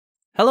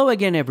Hello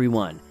again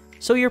everyone.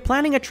 So you're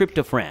planning a trip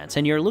to France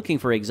and you're looking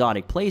for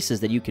exotic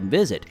places that you can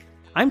visit.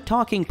 I'm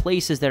talking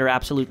places that are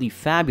absolutely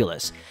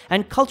fabulous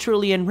and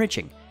culturally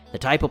enriching. The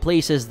type of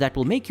places that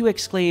will make you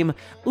exclaim,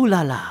 "Ooh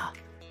la la."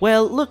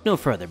 Well, look no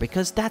further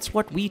because that's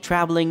what We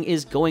Traveling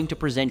is going to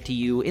present to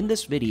you in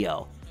this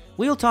video.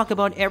 We'll talk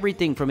about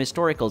everything from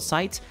historical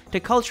sites to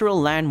cultural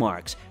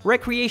landmarks,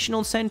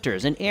 recreational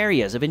centers, and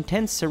areas of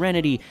intense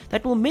serenity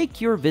that will make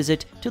your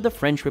visit to the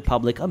French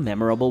Republic a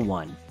memorable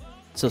one.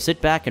 So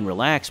sit back and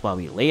relax while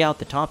we lay out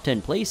the top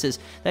 10 places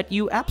that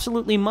you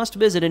absolutely must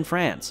visit in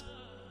France.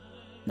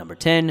 Number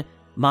 10.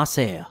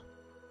 Marseille.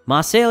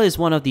 Marseille is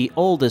one of the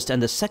oldest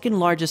and the second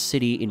largest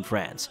city in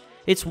France.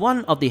 It's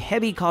one of the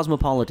heavy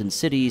cosmopolitan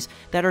cities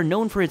that are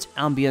known for its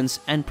ambience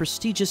and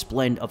prestigious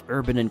blend of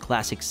urban and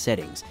classic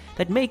settings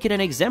that make it an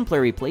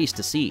exemplary place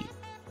to see.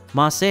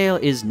 Marseille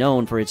is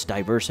known for its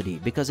diversity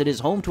because it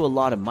is home to a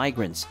lot of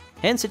migrants,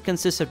 hence it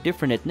consists of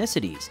different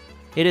ethnicities.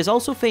 It is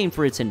also famed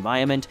for its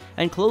environment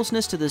and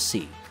closeness to the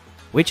sea,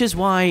 which is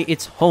why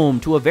it's home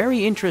to a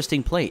very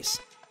interesting place.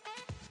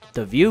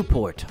 The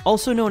Viewport,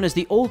 also known as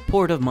the Old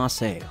Port of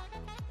Marseille.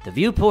 The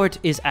Viewport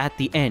is at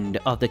the end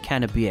of the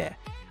Canebière,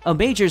 a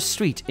major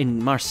street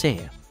in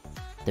Marseille.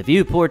 The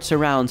Viewport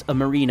surrounds a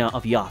marina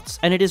of yachts,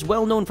 and it is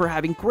well known for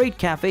having great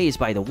cafes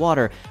by the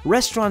water,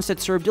 restaurants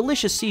that serve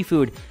delicious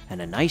seafood, and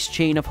a nice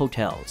chain of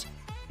hotels.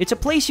 It's a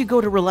place you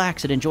go to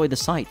relax and enjoy the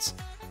sights.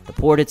 The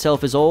port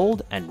itself is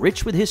old and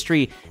rich with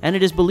history, and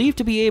it is believed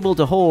to be able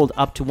to hold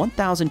up to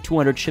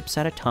 1,200 ships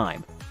at a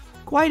time.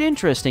 Quite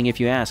interesting if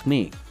you ask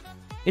me.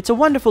 It's a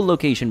wonderful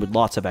location with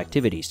lots of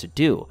activities to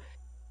do,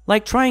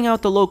 like trying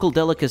out the local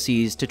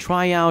delicacies to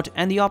try out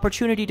and the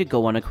opportunity to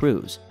go on a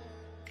cruise.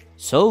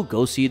 So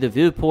go see the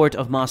Viewport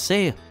of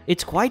Marseille,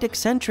 it's quite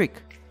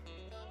eccentric.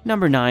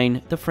 Number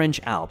 9. The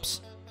French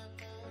Alps.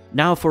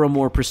 Now for a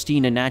more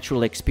pristine and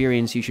natural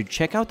experience, you should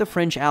check out the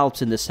French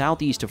Alps in the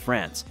southeast of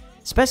France,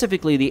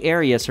 specifically the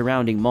area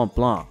surrounding Mont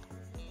Blanc.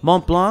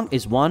 Mont Blanc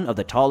is one of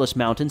the tallest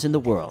mountains in the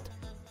world.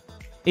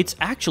 It's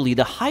actually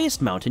the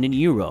highest mountain in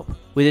Europe,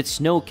 with its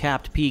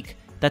snow-capped peak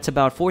that's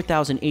about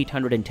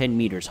 4,810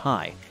 meters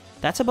high.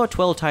 That's about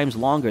 12 times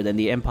longer than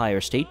the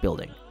Empire State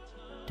Building.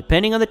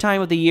 Depending on the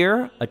time of the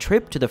year, a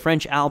trip to the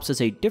French Alps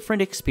is a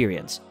different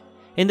experience.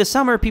 In the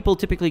summer, people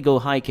typically go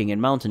hiking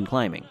and mountain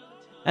climbing,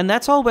 and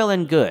that's all well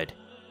and good.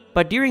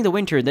 But during the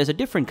winter, there's a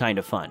different kind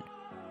of fun.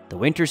 The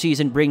winter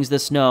season brings the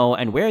snow,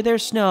 and where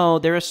there's snow,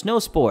 there are snow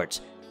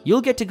sports. You'll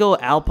get to go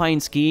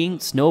alpine skiing,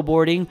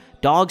 snowboarding,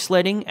 dog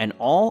sledding, and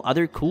all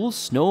other cool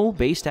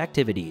snow-based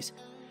activities.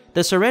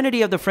 The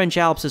serenity of the French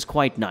Alps is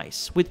quite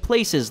nice, with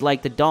places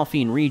like the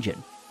Dauphine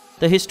region,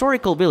 the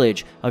historical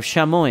village of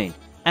Chamois,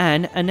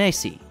 and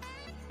Annecy,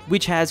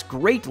 which has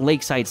great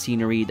lakeside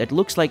scenery that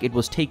looks like it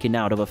was taken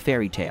out of a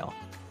fairy tale.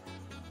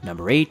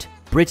 Number 8.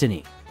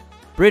 Brittany.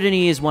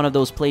 Brittany is one of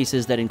those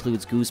places that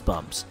includes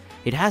goosebumps.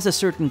 It has a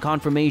certain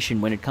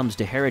conformation when it comes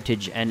to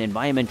heritage and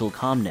environmental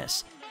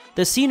calmness.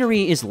 The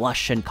scenery is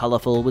lush and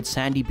colorful with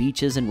sandy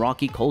beaches and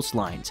rocky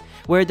coastlines,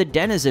 where the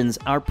denizens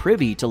are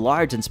privy to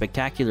large and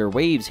spectacular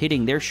waves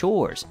hitting their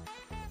shores.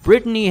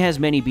 Brittany has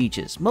many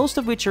beaches, most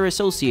of which are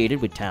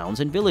associated with towns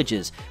and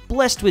villages,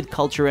 blessed with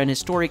culture and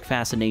historic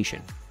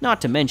fascination,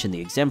 not to mention the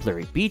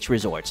exemplary beach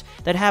resorts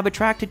that have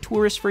attracted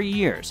tourists for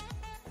years.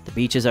 The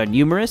beaches are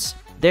numerous.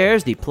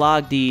 There's the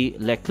Plague de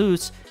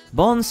l'Écluse,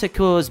 Bon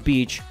Secours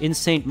Beach in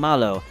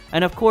Saint-Malo,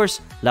 and of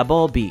course, La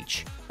Baule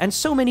Beach, and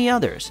so many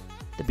others.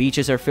 The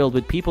beaches are filled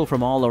with people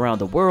from all around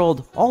the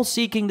world, all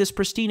seeking this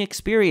pristine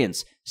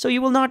experience, so you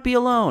will not be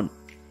alone.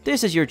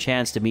 This is your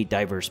chance to meet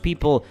diverse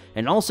people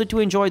and also to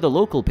enjoy the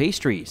local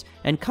pastries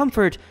and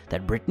comfort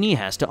that Brittany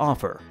has to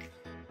offer.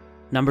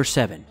 Number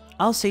 7.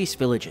 Alsace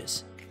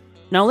Villages.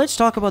 Now let's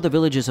talk about the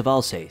villages of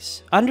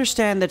Alsace.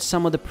 Understand that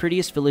some of the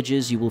prettiest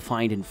villages you will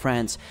find in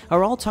France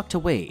are all tucked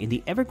away in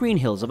the evergreen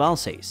hills of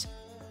Alsace.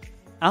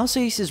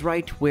 Alsace is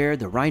right where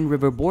the Rhine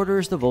River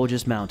borders the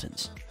Vosges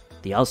Mountains.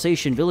 The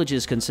Alsatian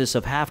villages consist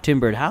of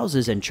half-timbered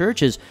houses and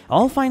churches,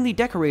 all finely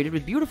decorated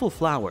with beautiful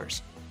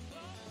flowers.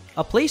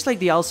 A place like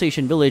the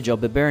Alsatian village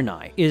of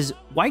Brittany is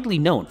widely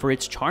known for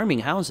its charming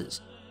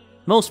houses.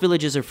 Most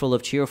villages are full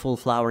of cheerful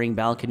flowering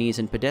balconies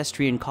and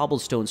pedestrian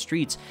cobblestone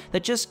streets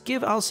that just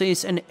give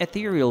Alsace an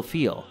ethereal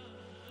feel.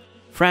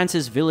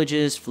 France's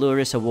Villages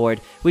Fleuris Award,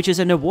 which is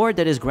an award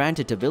that is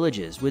granted to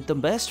villages with the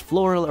best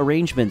floral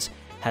arrangements,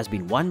 has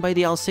been won by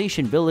the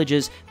Alsatian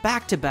villages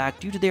back-to-back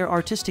due to their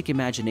artistic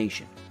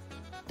imagination.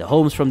 The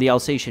homes from the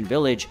Alsatian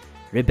village,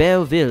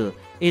 Ribeauville,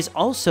 is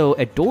also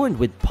adorned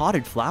with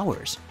potted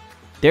flowers.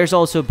 There's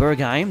also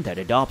Bergheim that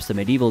adopts the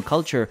medieval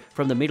culture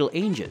from the Middle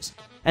Ages,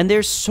 and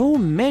there's so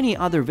many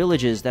other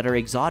villages that are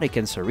exotic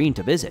and serene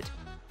to visit.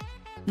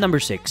 Number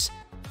 6.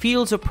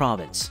 Fields of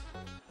Provence.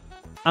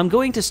 I'm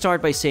going to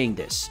start by saying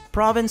this.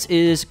 Provence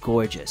is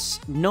gorgeous.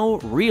 No,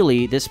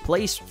 really, this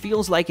place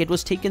feels like it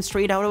was taken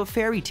straight out of a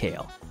fairy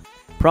tale.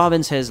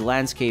 Provence has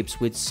landscapes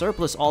with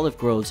surplus olive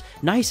groves,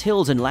 nice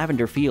hills and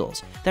lavender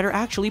fields that are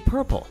actually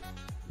purple.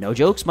 No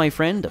jokes, my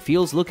friend, the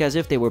fields look as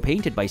if they were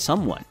painted by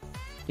someone.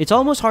 It's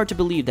almost hard to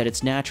believe that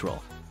it's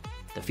natural.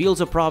 The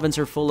fields of Provence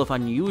are full of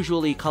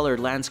unusually colored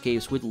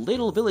landscapes with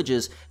little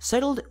villages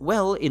settled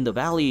well in the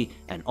valley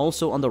and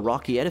also on the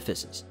rocky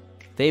edifices.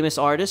 Famous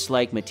artists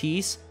like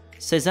Matisse,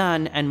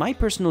 Cézanne, and my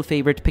personal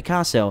favorite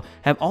Picasso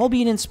have all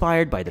been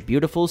inspired by the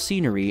beautiful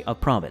scenery of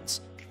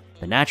Provence.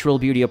 The natural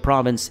beauty of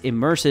Provence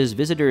immerses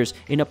visitors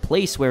in a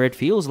place where it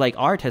feels like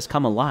art has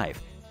come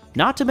alive.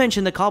 Not to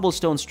mention the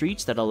cobblestone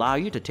streets that allow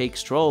you to take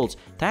strolls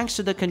thanks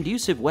to the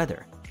conducive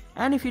weather.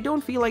 And if you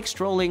don't feel like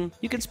strolling,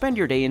 you can spend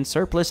your day in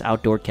surplus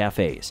outdoor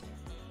cafes.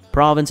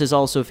 Provence is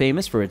also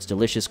famous for its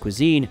delicious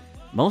cuisine,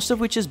 most of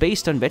which is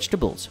based on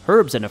vegetables,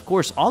 herbs, and of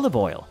course olive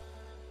oil.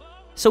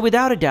 So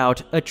without a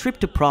doubt, a trip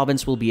to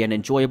Provence will be an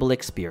enjoyable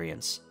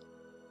experience.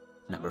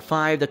 Number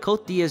 5. The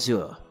Côte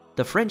d'Azur,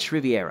 the French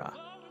Riviera.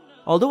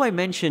 Although I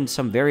mentioned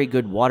some very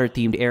good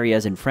water-themed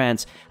areas in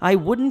France, I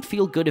wouldn't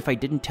feel good if I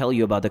didn't tell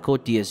you about the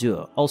Côte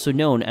d'Azur, also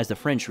known as the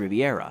French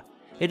Riviera.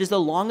 It is the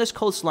longest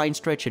coastline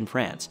stretch in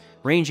France,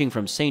 ranging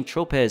from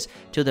Saint-Tropez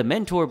to the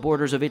Mentor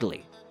borders of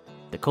Italy.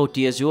 The Côte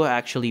d'Azur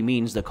actually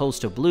means the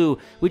coast of blue,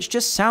 which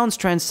just sounds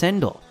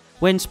transcendental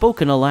when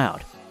spoken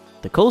aloud.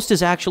 The coast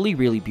is actually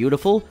really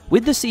beautiful,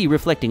 with the sea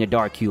reflecting a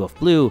dark hue of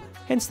blue,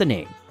 hence the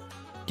name.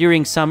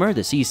 During summer,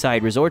 the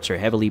seaside resorts are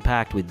heavily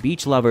packed with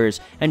beach lovers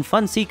and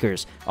fun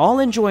seekers, all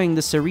enjoying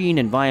the serene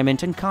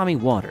environment and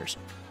calming waters.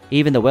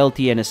 Even the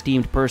wealthy and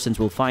esteemed persons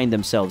will find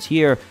themselves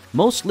here,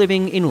 most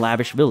living in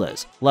lavish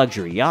villas,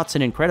 luxury yachts,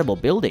 and incredible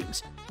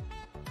buildings.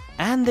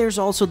 And there's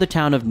also the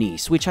town of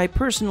Nice, which I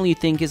personally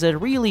think is a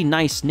really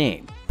nice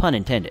name, pun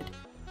intended.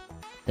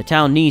 The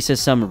town Nice has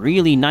some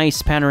really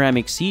nice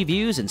panoramic sea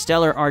views and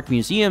stellar art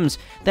museums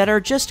that are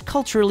just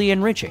culturally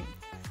enriching.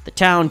 The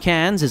town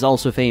Cannes is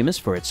also famous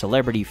for its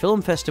celebrity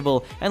film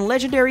festival and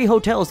legendary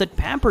hotels that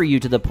pamper you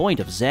to the point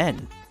of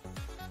zen.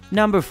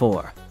 Number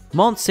 4.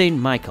 Mont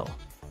Saint-Michel.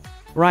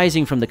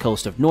 Rising from the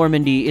coast of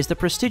Normandy is the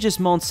prestigious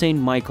Mont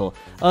Saint-Michel,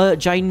 a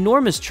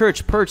ginormous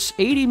church perched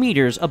 80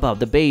 meters above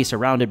the base,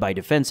 surrounded by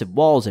defensive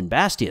walls and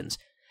bastions.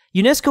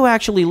 UNESCO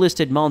actually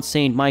listed Mont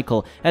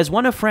Saint-Michel as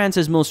one of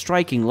France's most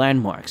striking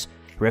landmarks,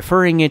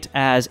 referring it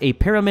as a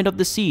pyramid of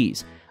the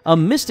seas, a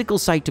mystical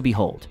sight to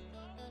behold.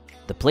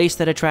 The place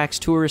that attracts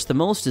tourists the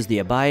most is the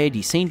Abbaye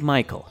de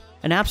Saint-Michel,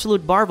 an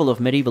absolute marvel of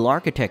medieval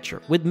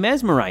architecture with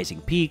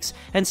mesmerizing peaks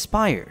and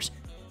spires.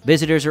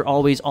 Visitors are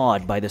always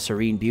awed by the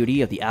serene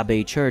beauty of the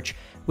Abbey Church,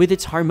 with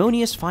its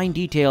harmonious fine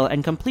detail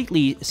and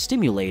completely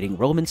stimulating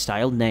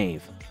Roman-style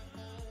nave.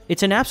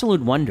 It's an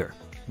absolute wonder,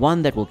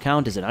 one that will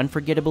count as an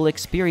unforgettable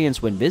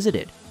experience when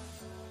visited.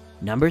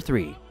 Number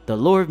 3. The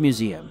Louvre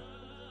Museum.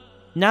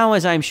 Now,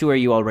 as I'm sure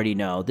you already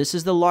know, this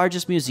is the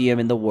largest museum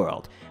in the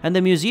world, and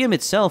the museum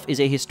itself is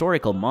a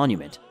historical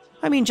monument.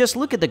 I mean, just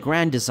look at the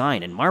grand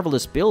design and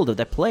marvelous build of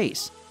that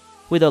place.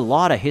 With a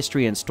lot of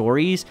history and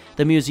stories,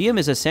 the museum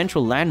is a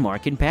central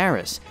landmark in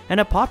Paris and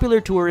a popular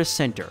tourist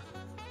center.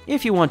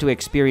 If you want to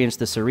experience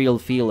the surreal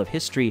feel of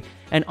history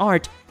and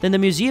art, then the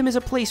museum is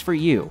a place for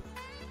you.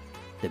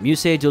 The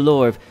Musée du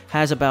Louvre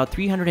has about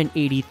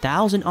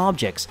 380,000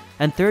 objects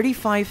and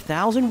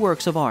 35,000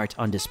 works of art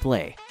on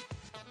display.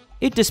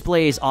 It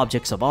displays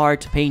objects of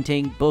art,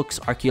 painting, books,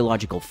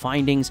 archaeological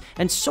findings,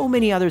 and so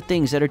many other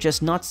things that are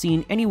just not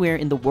seen anywhere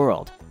in the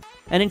world.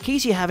 And in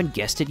case you haven't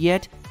guessed it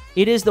yet,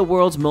 it is the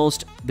world's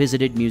most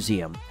visited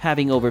museum,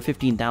 having over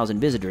 15,000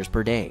 visitors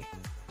per day.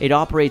 It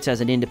operates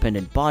as an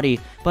independent body,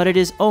 but it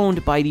is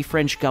owned by the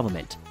French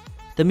government.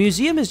 The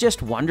museum is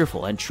just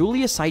wonderful and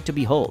truly a sight to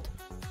behold.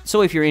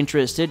 So if you're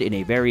interested in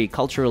a very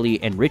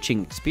culturally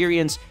enriching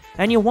experience,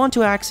 and you want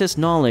to access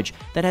knowledge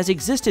that has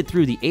existed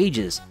through the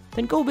ages,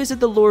 then go visit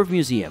the Louvre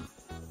Museum.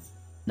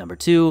 Number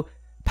 2.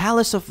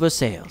 Palace of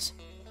Versailles.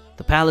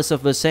 The Palace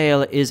of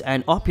Versailles is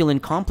an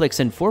opulent complex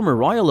and former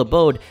royal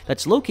abode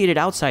that's located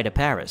outside of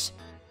Paris.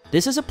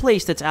 This is a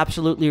place that's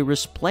absolutely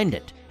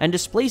resplendent and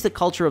displays the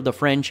culture of the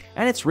French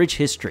and its rich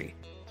history.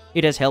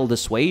 It has held the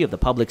sway of the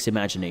public's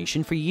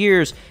imagination for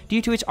years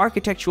due to its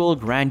architectural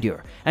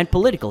grandeur and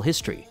political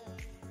history.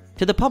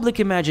 To the public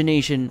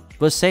imagination,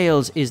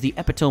 Versailles is the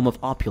epitome of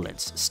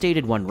opulence,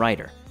 stated one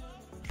writer.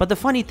 But the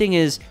funny thing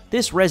is,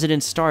 this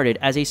residence started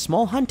as a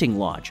small hunting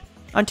lodge,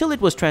 until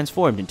it was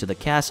transformed into the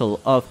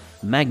castle of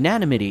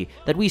magnanimity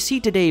that we see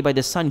today by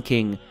the Sun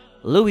King,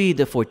 Louis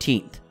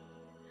XIV.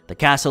 The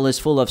castle is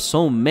full of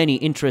so many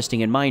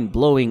interesting and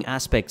mind-blowing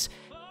aspects,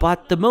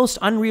 but the most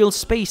unreal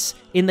space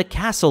in the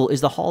castle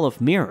is the Hall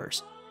of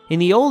Mirrors. In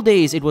the old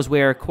days, it was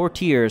where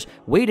courtiers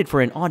waited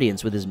for an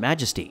audience with His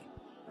Majesty.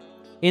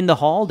 In the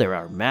hall, there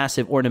are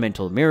massive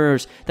ornamental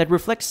mirrors that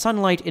reflect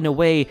sunlight in a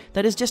way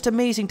that is just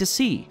amazing to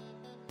see.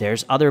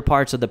 There's other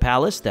parts of the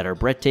palace that are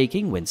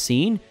breathtaking when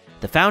seen.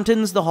 The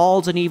fountains, the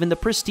halls, and even the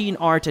pristine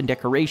art and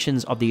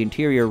decorations of the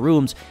interior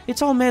rooms,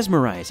 it's all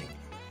mesmerizing.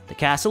 The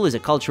castle is a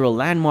cultural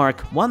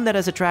landmark, one that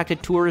has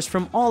attracted tourists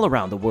from all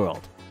around the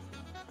world.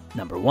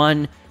 Number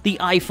 1. The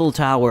Eiffel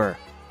Tower.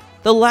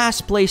 The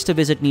last place to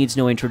visit needs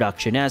no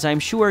introduction, as I'm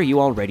sure you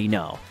already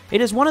know.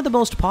 It is one of the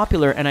most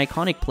popular and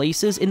iconic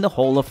places in the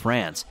whole of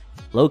France.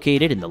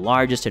 Located in the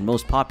largest and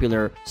most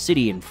popular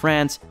city in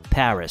France,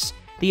 Paris,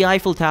 the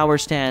Eiffel Tower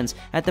stands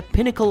at the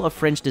pinnacle of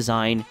French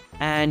design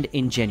and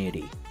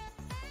ingenuity.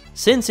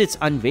 Since its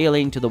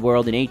unveiling to the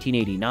world in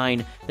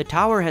 1889, the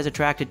tower has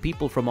attracted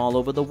people from all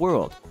over the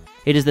world.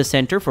 It is the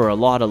center for a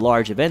lot of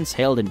large events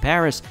held in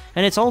Paris,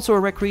 and it's also a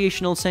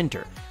recreational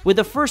center, with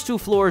the first 2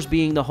 floors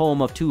being the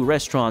home of 2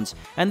 restaurants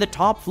and the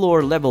top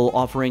floor level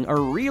offering a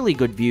really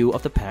good view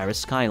of the Paris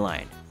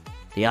skyline.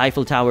 The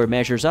Eiffel Tower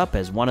measures up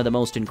as one of the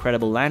most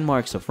incredible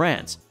landmarks of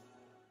France.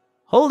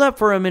 Hold up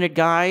for a minute,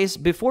 guys.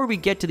 Before we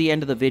get to the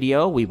end of the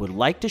video, we would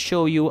like to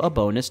show you a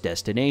bonus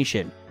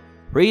destination.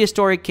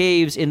 Prehistoric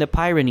caves in the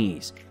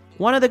Pyrenees.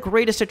 One of the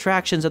greatest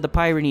attractions of the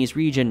Pyrenees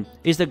region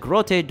is the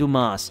Grotte du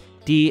Mas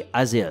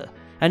d'Azur,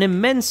 an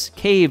immense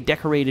cave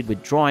decorated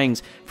with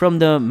drawings from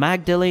the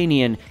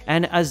Magdalenian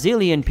and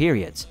Azilian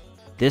periods.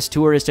 This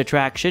tourist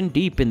attraction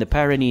deep in the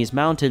Pyrenees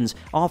Mountains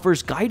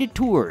offers guided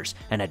tours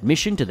and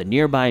admission to the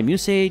nearby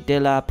Musée de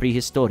la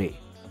Préhistoire.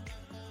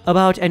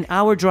 About an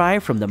hour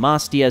drive from the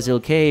Mas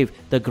d'Azur cave,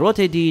 the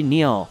Grotte de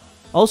Niort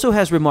also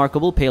has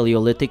remarkable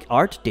Paleolithic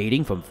art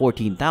dating from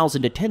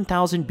 14,000 to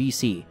 10,000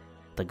 BC.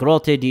 The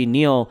Grotte de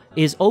Niort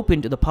is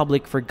open to the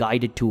public for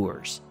guided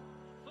tours.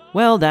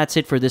 Well, that's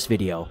it for this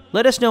video.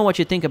 Let us know what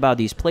you think about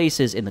these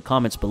places in the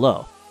comments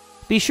below.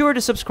 Be sure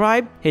to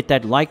subscribe, hit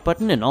that like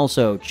button, and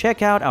also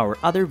check out our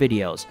other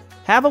videos.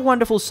 Have a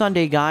wonderful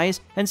Sunday, guys,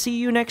 and see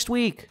you next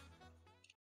week.